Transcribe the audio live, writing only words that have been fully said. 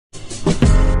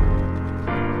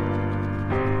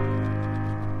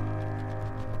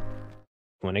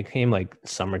when it came like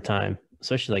summertime,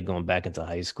 especially like going back into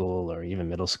high school or even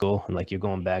middle school, and like you're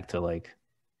going back to like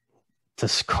to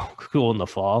school in the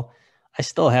fall, I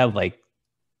still have like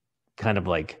kind of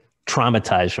like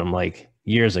traumatized from like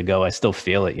years ago. I still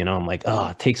feel it, I'm like, oh,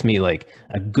 it takes me like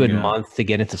a good month to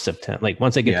get into September. Like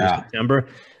once I get through September,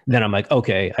 then I'm like,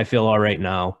 okay, I feel all right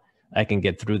now. I can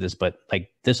get through this. But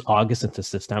like this August into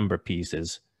September piece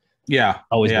is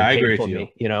always been painful for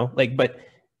me, like, but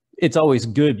it's always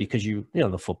good because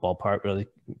the football part really,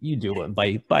 you do it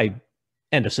by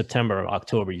end of September or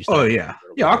October. You start.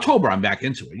 October, I'm back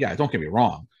into it. Yeah, don't get me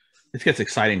wrong. It gets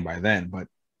exciting by then, but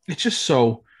it's just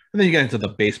so. And then you get into the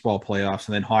baseball playoffs,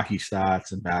 and then hockey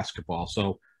starts and basketball.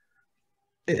 So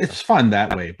it's fun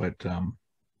that way, but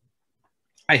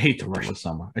I hate the rush of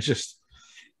summer. It's just,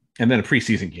 and then a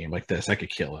preseason game like this, I could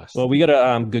kill us. Well, we got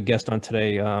a good guest on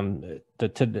today.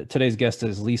 Today's guest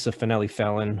is Lisa Finelli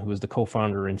Fallon, who is the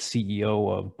co-founder and CEO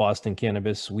of Boston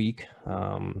Cannabis Week.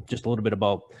 Just a little bit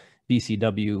about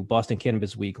BCW. Boston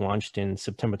Cannabis Week launched in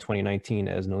September 2019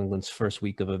 as New England's first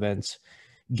week of events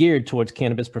geared towards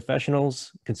cannabis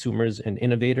professionals, consumers, and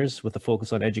innovators with a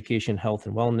focus on education, health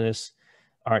and wellness,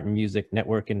 art and music,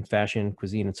 networking, fashion,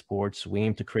 cuisine, and sports. We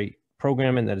aim to create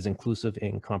programming that is inclusive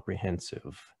and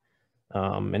comprehensive.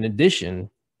 In addition,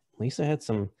 Lisa had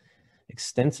some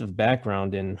extensive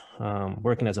background in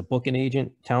working as a booking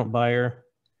agent, talent buyer,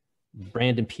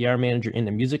 brand and PR manager in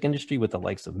the music industry with the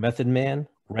likes of Method Man,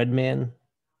 Redman,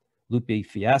 Lupe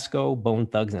Fiasco, Bone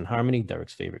Thugs and Harmony,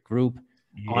 Derek's favorite group,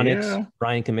 Onyx,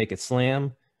 Brian Can Make It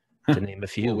Slam, to name a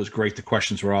few. It was great. The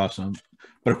questions were awesome.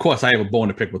 But of course, I have a bone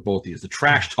to pick with both of you. The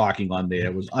trash talking on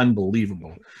there was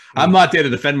unbelievable. I'm not there to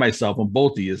defend myself when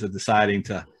both of you are deciding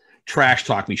to trash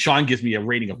talk me. Sean gives me a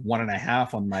rating of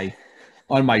 1.5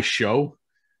 on my show.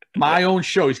 My own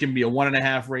show, he's giving me a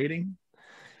 1.5 rating.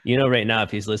 Right now,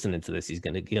 if he's listening to this, he's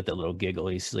going to get that little giggle.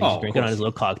 He's drinking on his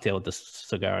little cocktail with the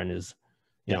cigar and his,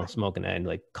 smoking that and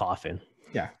like coughing.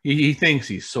 Yeah, he thinks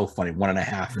he's so funny.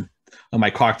 1.5 on my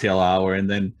cocktail hour, and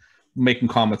then making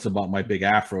comments about my big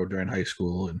afro during high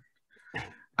school. And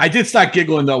I did start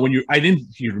giggling though when you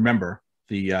remember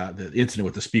the incident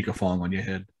with the speaker falling on your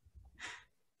head.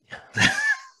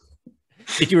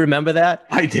 Did you remember that?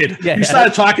 I did. Yeah, you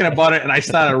started talking about it, and I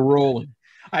started rolling.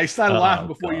 I started laughing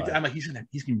before you did. I'm like, he's gonna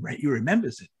he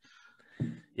remembers it.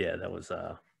 Yeah, that was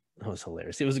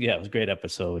hilarious. It was a great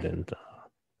episode, and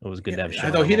it was good to have.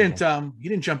 Although he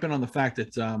didn't jump in on the fact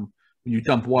that when you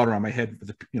dumped water on my head for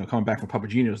the coming back from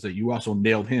Papagino's, that you also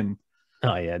nailed him.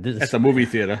 Oh yeah, at the movie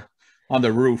theater on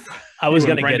the roof. I was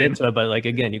gonna get into it, but like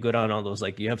again, you go down all those,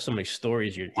 like you have so many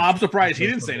stories. I'm surprised he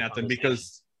didn't say nothing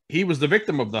because he was the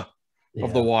victim of the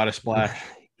water splash.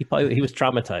 He was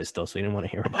traumatized though, so he didn't want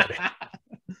to hear about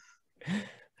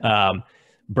it.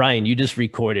 Brian, you just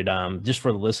recorded, just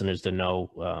for the listeners to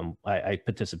know, I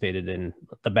participated in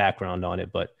the background on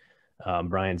it, but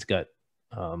Brian's got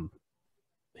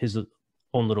his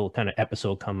own little kind of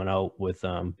episode coming out with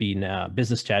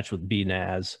Business Chats with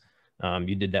BNaz.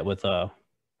 You did that with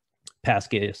past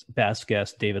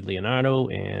guest David Leonardo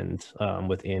and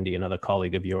with Andy, another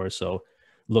colleague of yours. So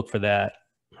look for that.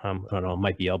 I don't know, it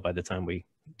might be out by the time we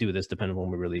do this, depending on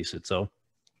when we release it. So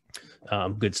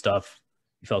good stuff.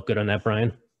 You felt good on that,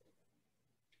 Brian?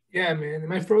 Yeah, man.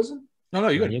 Am I frozen? No,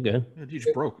 you're good. You're good. You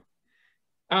just broke.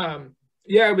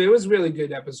 Yeah, it was a really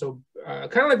good episode.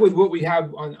 Kind of like with what we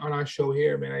have on our show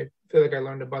here, man. I feel like I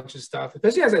learned a bunch of stuff,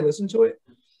 especially as I listened to it.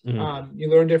 Mm-hmm.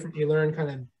 You learn kind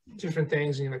of different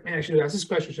things, and you're like, man, I should have asked this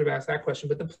question, should have asked that question.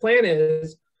 But the plan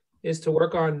is to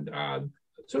work on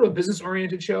sort of a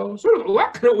business-oriented show, sort of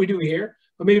like what we do here,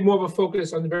 but maybe more of a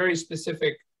focus on very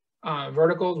specific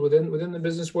verticals within the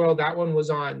business world. That one was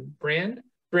on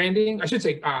branding, I should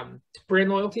say, brand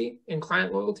loyalty and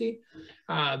client loyalty.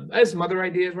 I have some other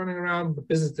ideas running around,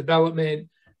 business development.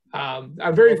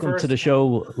 Welcome to the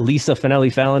show, Lisa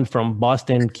Finelli Fallon from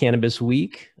Boston Cannabis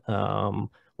Week.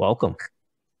 Welcome.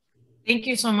 Thank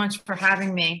you so much for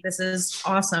having me. This is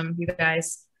awesome, you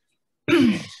guys.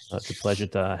 It's a pleasure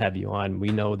to have you on. We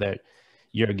know that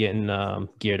you're getting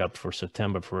geared up for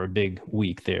September for a big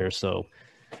week there. So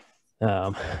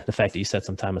the fact that you set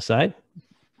some time aside,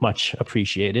 much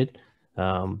appreciated.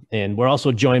 And we're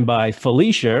also joined by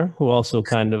Felicia, who also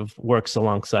kind of works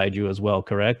alongside you as well,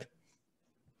 correct?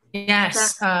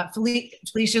 Yes,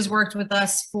 Felicia's worked with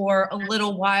us for a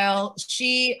little while.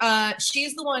 She's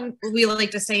the one we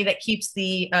like to say that keeps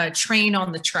the train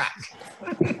on the track,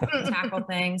 tackle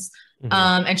things.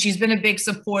 Mm-hmm. And she's been a big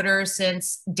supporter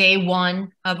since day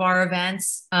one of our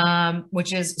events,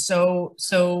 which is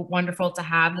so wonderful to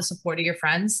have the support of your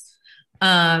friends.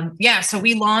 So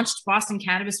we launched Boston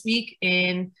Cannabis Week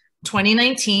in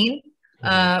 2019.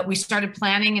 We started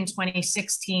planning in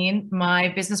 2016. My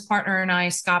business partner and I,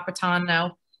 Scott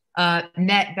Bottano,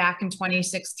 met back in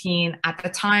 2016. At the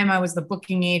time, I was the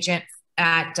booking agent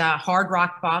at Hard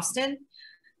Rock Boston.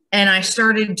 And I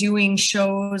started doing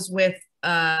shows with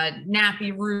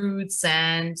Nappy Roots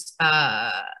and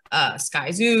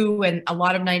Sky Zoo and a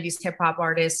lot of 90s hip hop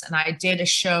artists. And I did a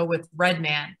show with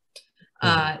Redman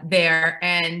there.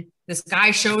 And this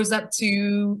guy shows up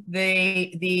to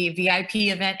the VIP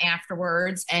event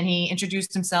afterwards, and he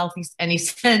introduced himself. He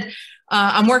said,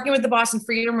 I'm working with the Boston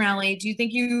Freedom Rally. Do you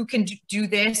think you can do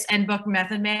this and book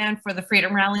Method Man for the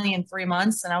Freedom Rally in 3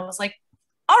 months? And I was like,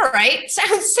 all right,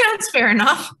 sounds fair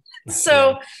enough.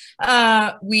 So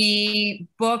we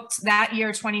booked that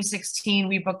year, 2016,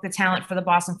 we booked the talent for the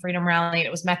Boston Freedom Rally. And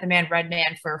it was Method Man,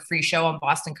 Redman for a free show on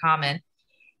Boston Common.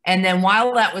 And then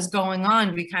while that was going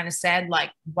on, we kind of said,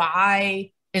 like, why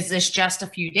is this just a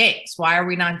few days? Why are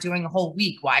we not doing a whole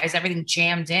week? Why is everything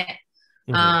jammed in?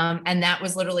 And that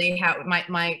was literally how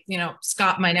my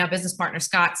Scott, my now business partner,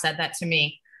 Scott, said that to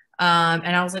me.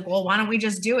 And I was like, well, why don't we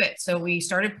just do it? So we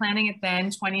started planning it then.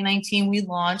 2019, we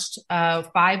launched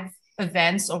 5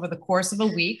 events over the course of a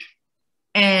week,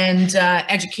 and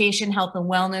education, health and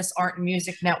wellness, art and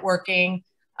music, networking.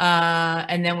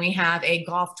 And then we have a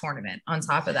golf tournament on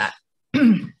top of that.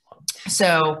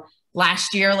 So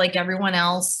last year, like everyone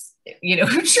else,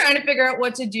 trying to figure out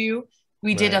what to do,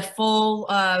 we did a full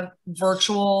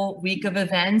virtual week of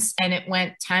events, and it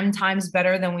went 10 times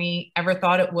better than we ever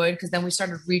thought it would, because then we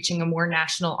started reaching a more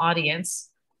national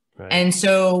audience. Right. And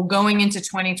so going into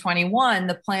 2021,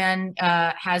 the plan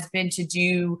has been to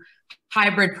do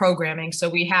hybrid programming. So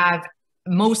we have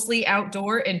mostly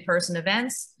outdoor in-person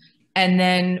events, and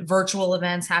then virtual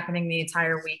events happening the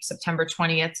entire week, September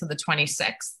 20th to the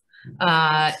 26th.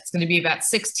 It's going to be about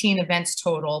 16 events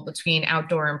total between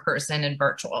outdoor, in-person, and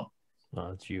virtual. Oh,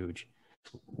 that's huge.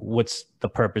 What's the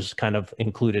purpose kind of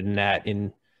included in that,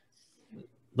 in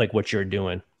like what you're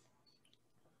doing?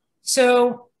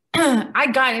 So I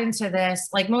got into this,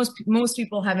 like most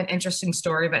people have an interesting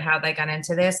story about how they got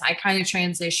into this. I kind of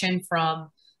transitioned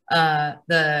from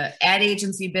the ad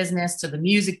agency business to the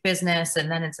music business,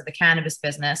 and then into the cannabis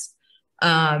business.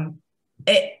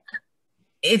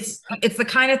 It's the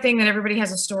kind of thing that everybody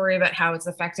has a story about how it's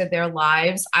affected their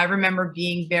lives. I remember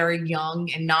being very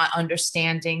young and not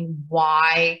understanding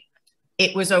why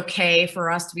it was okay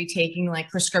for us to be taking like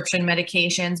prescription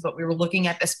medications, but we were looking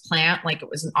at this plant like it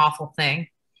was an awful thing.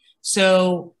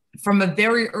 So from a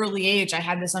very early age, I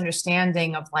had this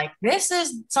understanding of like,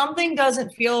 something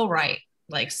doesn't feel right.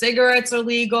 Like cigarettes are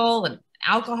legal and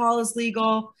alcohol is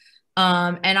legal.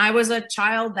 And I was a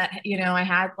child that, I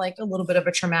had like a little bit of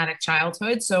a traumatic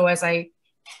childhood. So as I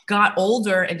got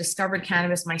older and discovered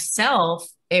cannabis myself,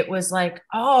 it was like,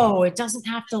 oh, it doesn't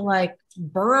have to like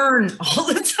burn all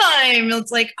the time.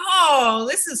 It's like, oh,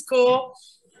 this is cool.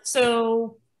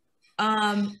 So,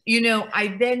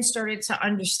 I then started to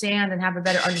understand and have a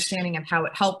better understanding of how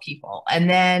it helped people. And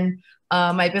then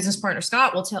my business partner,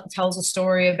 Scott, tells a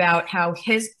story about how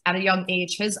at a young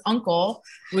age, his uncle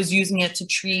was using it to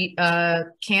treat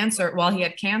cancer while he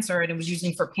had cancer, and it was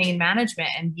using for pain management.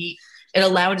 And it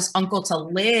allowed his uncle to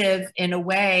live in a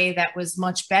way that was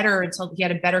much better until he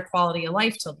had a better quality of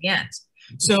life till the end.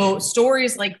 So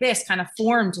stories like this kind of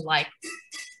formed like,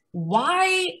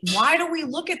 why do we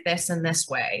look at this in this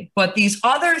way? But these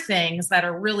other things that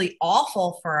are really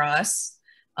awful for us,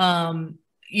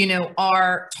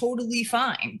 are totally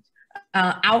fine.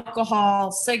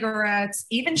 Alcohol, cigarettes,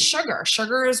 even sugar.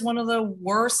 Sugar is one of the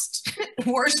worst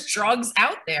drugs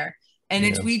out there. And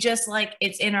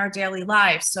it's in our daily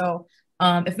lives. So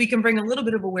if we can bring a little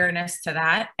bit of awareness to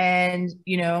that, and,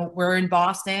 we're in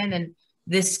Boston, and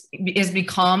this has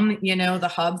become,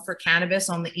 the hub for cannabis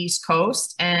on the East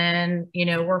Coast. And,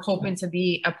 we're hoping to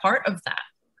be a part of that.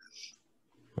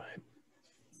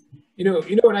 You know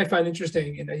what I find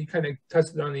interesting, and you kind of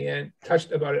touched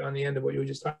about it on the end of what you were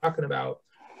just talking about,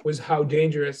 was how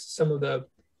dangerous some of the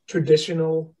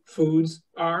traditional foods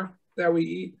are that we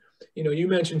eat. You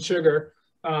mentioned sugar.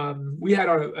 We had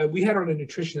on a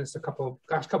nutritionist a couple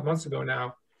months ago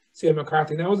now, Sam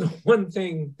McCarthy. And that was the one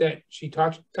thing that she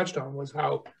touched on, was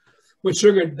what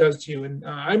sugar does to you. And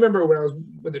I remember when I was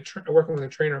working with a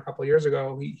trainer a couple of years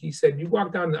ago, he said, you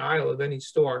walk down the aisle of any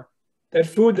store, that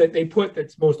food that they put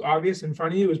that's most obvious in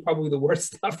front of you is probably the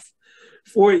worst stuff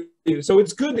for you. So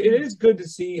it's good. It is good to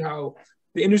see how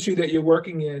the industry that you're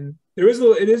working in, it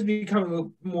is becoming a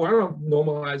little more, I don't know if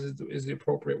normalized is the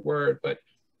appropriate word, but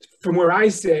from where I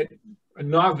sit, a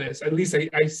novice, at least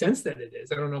I sense that it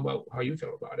is. I don't know about how you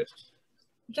feel about it.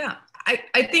 Yeah,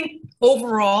 I think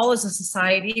overall as a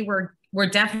society, we're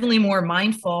definitely more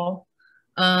mindful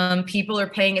People are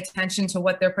paying attention to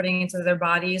what they're putting into their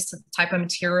bodies, to the type of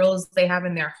materials they have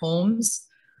in their homes.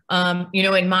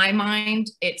 In my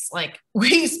mind, it's like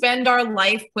we spend our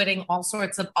life putting all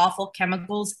sorts of awful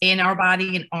chemicals in our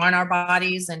body and on our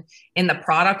bodies and in the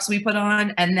products we put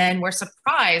on. And then we're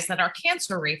surprised that our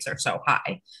cancer rates are so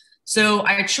high. So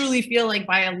I truly feel like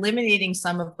by eliminating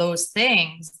some of those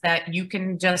things that you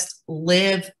can just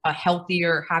live a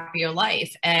healthier, happier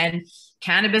life. And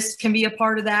cannabis can be a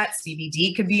part of that.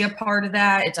 CBD could be a part of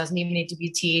that. It doesn't even need to be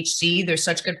THC. There's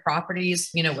such good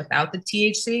properties, without the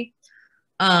THC.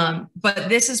 But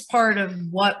this is part of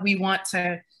what we want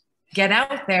to get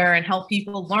out there and help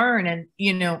people learn. And,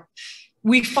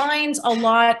 we find a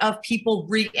lot of people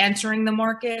re-entering the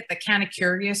market, the kind of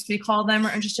curious, we call them,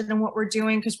 are interested in what we're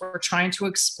doing because we're trying to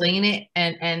explain it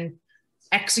and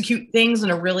execute things in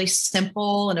a really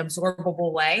simple and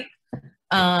absorbable way.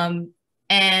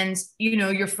 And,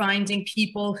 you're finding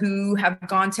people who have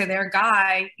gone to their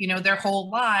guy, their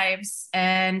whole lives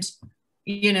and,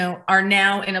 are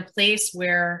now in a place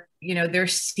where, they're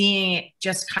seeing it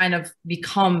just kind of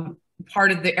become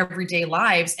part of their everyday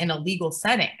lives in a legal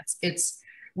setting. It's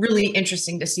really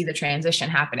interesting to see the transition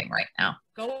happening right now.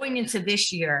 Going into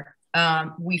this year,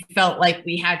 we felt like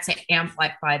we had to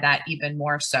amplify that even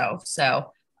more so.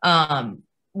 So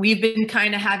we've been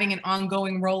kind of having an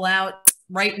ongoing rollout.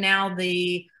 Right now,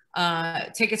 the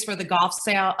tickets for the golf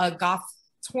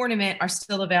tournament are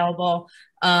still available.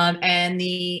 And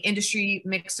the industry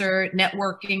mixer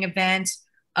networking event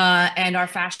and our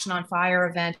Fashion on Fire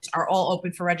event are all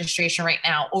open for registration right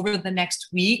now. Over the next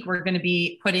week, we're going to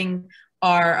be putting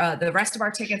the rest of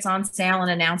our tickets on sale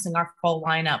and announcing our full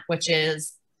lineup, which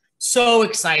is so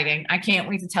exciting. I can't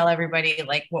wait to tell everybody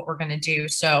what we're going to do.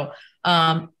 So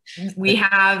we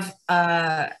have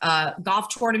a golf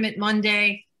tournament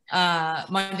Monday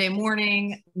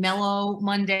morning, Mellow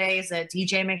Monday is a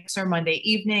DJ mixer, Monday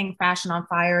evening, Fashion on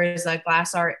Fire is a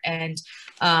glass art and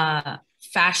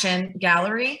fashion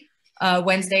gallery.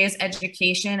 Wednesday is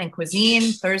education and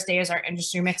cuisine. Thursday is our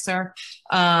industry mixer.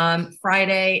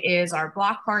 Friday is our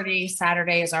block party.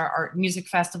 Saturday is our art music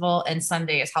festival, and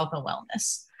Sunday is health and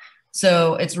wellness.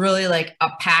 So it's really like a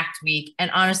packed week.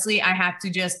 And honestly, I have to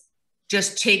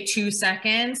just take 2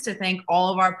 seconds to thank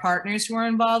all of our partners who are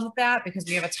involved with that, because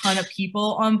we have a ton of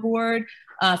people on board,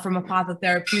 from Apatha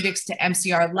Therapeutics to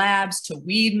MCR Labs to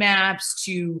Weed Maps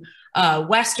to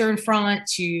Western Front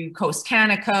to Coast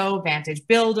Canico, Vantage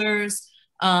Builders.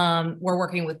 We're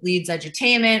working with Leeds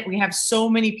Edutainment. We have so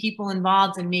many people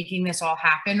involved in making this all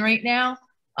happen right now.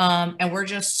 And we're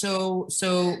just so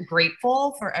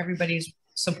grateful for everybody's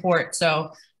support.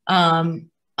 So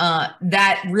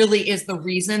that really is the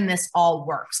reason this all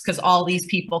works, because all these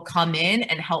people come in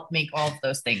and help make all of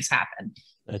those things happen.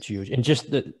 That's huge. And just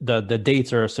the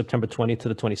dates are September 20th to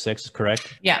the 26th,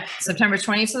 correct? Yeah, September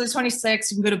 20th to the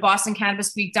 26th. You can go to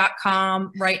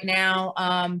bostoncannabisweek.com right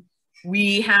now.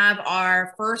 We have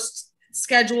our first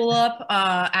schedule up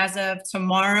as of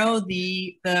tomorrow.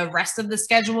 The rest of the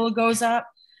schedule goes up.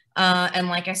 And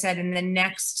like I said, in the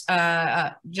next,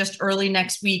 just early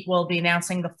next week, we'll be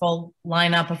announcing the full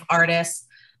lineup of artists,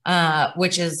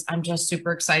 which I'm just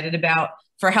super excited about.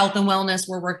 For health and wellness,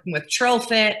 we're working with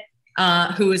TrillFit,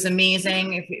 who is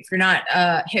amazing. If you're not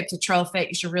hip to TrillFit,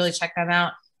 you should really check them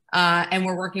out. And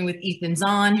we're working with Ethan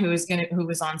Zahn, who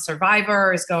was on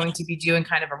Survivor, is going to be doing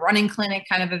kind of a running clinic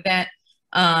kind of event.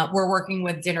 We're working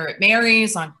with Dinner at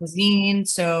Mary's on cuisine.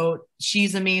 So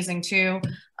she's amazing too.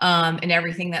 And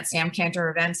everything that Sam Cantor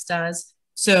Events does.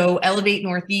 So Elevate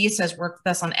Northeast has worked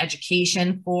with us on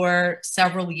education for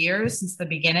several years since the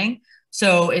beginning.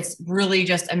 So it's really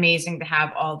just amazing to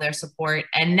have all their support.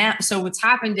 And now, so what's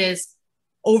happened is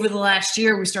over the last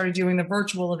year, we started doing the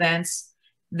virtual events.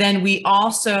 Then we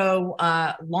also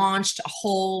launched a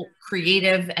whole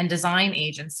creative and design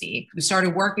agency. We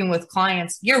started working with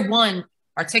clients. Year one,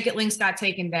 our ticket links got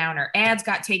taken down, our ads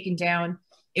got taken down.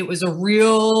 It was a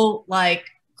real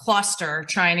cluster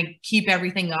trying to keep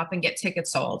everything up and get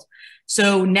tickets sold.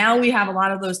 So now we have a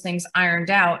lot of those things ironed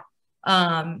out.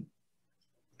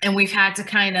 And we've had to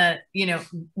kind of,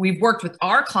 we've worked with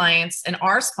our clients and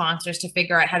our sponsors to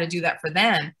figure out how to do that for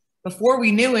them. Before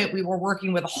we knew it, we were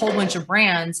working with a whole bunch of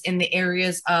brands in the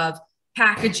areas of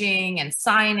packaging and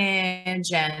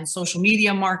signage and social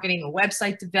media marketing and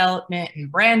website development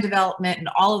and brand development and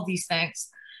all of these things.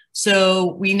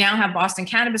 So we now have Boston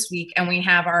Cannabis Week, and we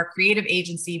have our creative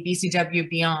agency, BCW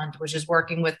Beyond, which is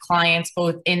working with clients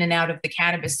both in and out of the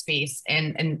cannabis space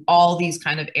and all these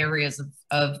kind of areas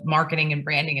of marketing and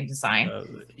branding and design.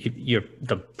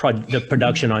 The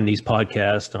production on these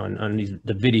podcasts, on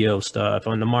the video stuff,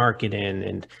 on the marketing,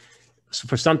 and so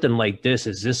for something like this,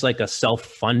 is this like a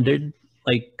self-funded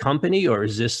like company, or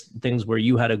is this things where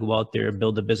you had to go out there,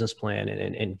 build a business plan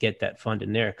and get that fund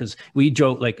in there? Because we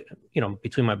joke, like, you know,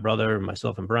 between my brother,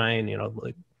 myself, and Brian, you know,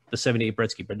 like the 78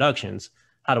 Bretsky Productions,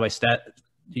 how do I start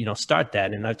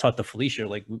that? And I've talked to Felicia,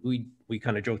 like we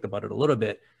kind of joked about it a little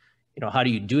bit, you know, how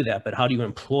do you do that? But how do you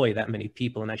employ that many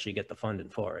people and actually get the funding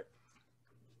for it?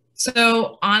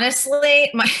 So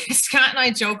honestly, Scott and I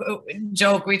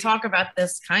joke, we talk about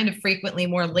this kind of frequently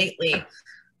more lately,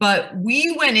 but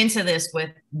we went into this with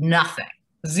nothing,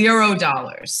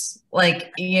 $0.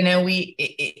 Like, you know,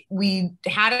 we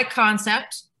had a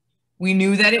concept. We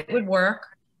knew that it would work.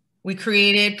 We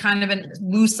created kind of a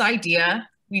loose idea.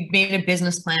 We made a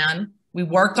business plan. We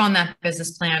worked on that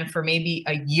business plan for maybe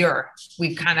a year.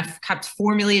 We kind of kept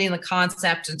formulating the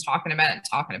concept and talking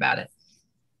about it.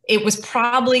 It was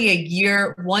probably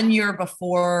 1 year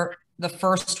before the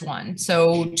first one.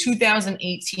 So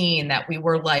 2018 that we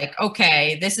were like,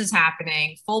 okay, this is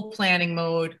happening, full planning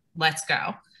mode, let's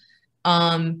go.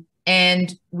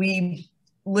 And we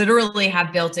literally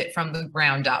have built it from the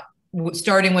ground up,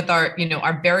 starting with our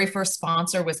very first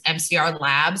sponsor was MCR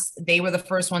Labs. They were the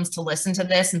first ones to listen to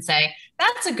this and say,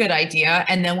 that's a good idea.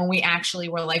 And then when we actually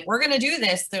were like, we're going to do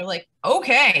this, they're like,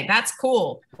 okay, that's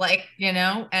cool. Like, you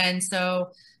know, and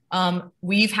so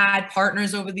we've had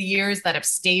partners over the years that have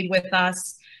stayed with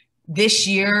us. This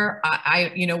year,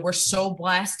 we're so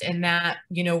blessed in that,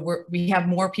 you know, we have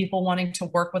more people wanting to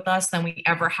work with us than we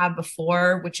ever have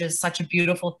before, which is such a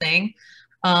beautiful thing.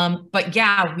 But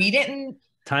yeah, we didn't.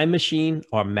 Time machine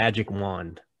or magic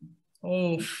wand?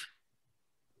 Oof.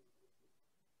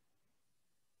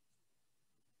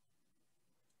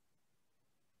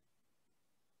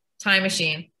 Time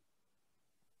machine.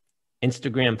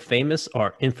 Instagram famous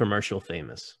or infomercial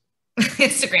famous?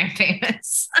 Instagram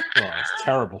famous. Oh, it's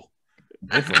terrible.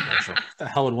 Infomercial. What the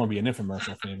hell would want to be an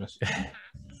infomercial famous?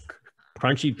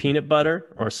 Crunchy peanut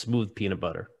butter or smooth peanut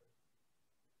butter?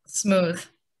 Smooth.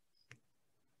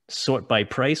 Sort by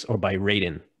price or by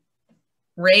rating?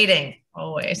 Rating,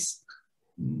 always.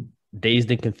 Dazed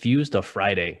and Confused or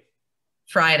Friday?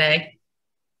 Friday.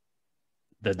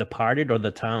 The Departed or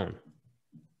The Town?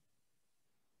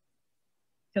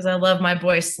 Because I love my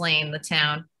boy Slane, The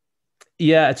Town.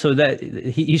 Yeah, so that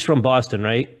he's from Boston,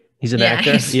 right? He's an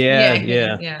actor. Yeah.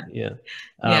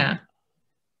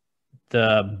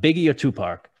 The Biggie or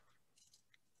Tupac?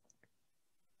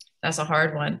 That's a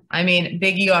hard one. I mean,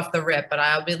 Biggie off the rip, but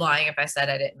I'll be lying if I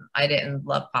said I didn't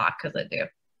love Pac, because I do.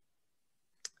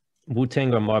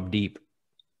 Wu-Tang or Mobb Deep?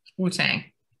 Wu-Tang.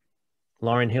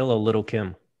 Lauryn Hill or Little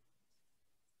Kim?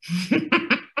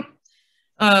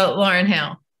 Lauryn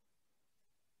Hill.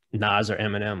 Nas or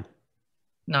Eminem?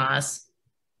 Nas.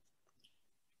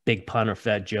 Big Pun or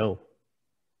Fat Joe?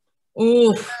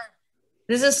 Oof,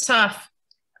 this is tough.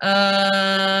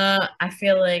 I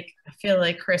feel like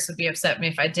Chris would be upset with me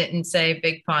if I didn't say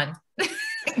Big Pun.